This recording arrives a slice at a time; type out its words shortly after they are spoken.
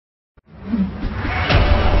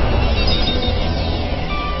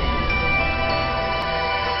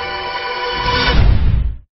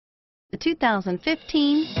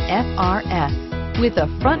2015 FR-S. With a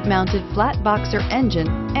front-mounted flat boxer engine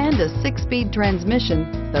and a 6-speed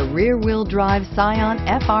transmission, the rear-wheel drive Scion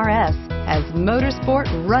FR-S has motorsport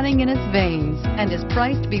running in its veins and is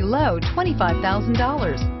priced below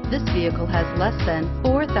 $25,000. This vehicle has less than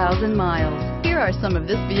 4,000 miles. Here are some of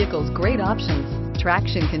this vehicle's great options: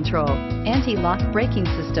 traction control, anti-lock braking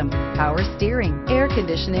system, power steering, air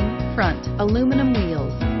conditioning, front, aluminum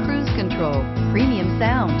wheels, cruise control, premium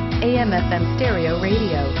sound, AM/FM stereo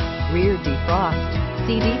radio, rear defrost,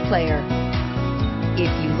 CD player.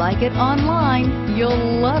 If you like it online,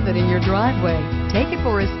 you'll love it in your driveway. Take it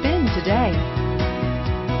for a spin today.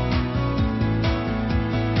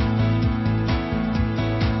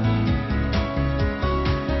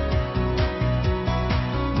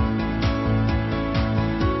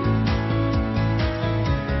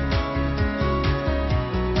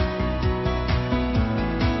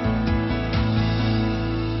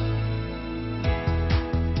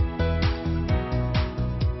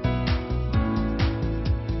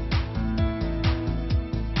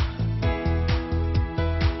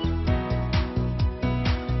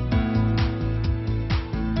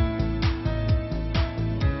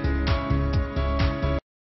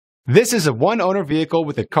 This is a one-owner vehicle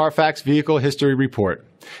with a Carfax Vehicle History Report.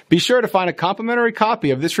 Be sure to find a complimentary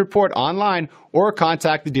copy of this report online or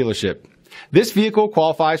contact the dealership. This vehicle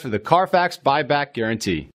qualifies for the Carfax Buyback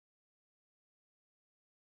Guarantee.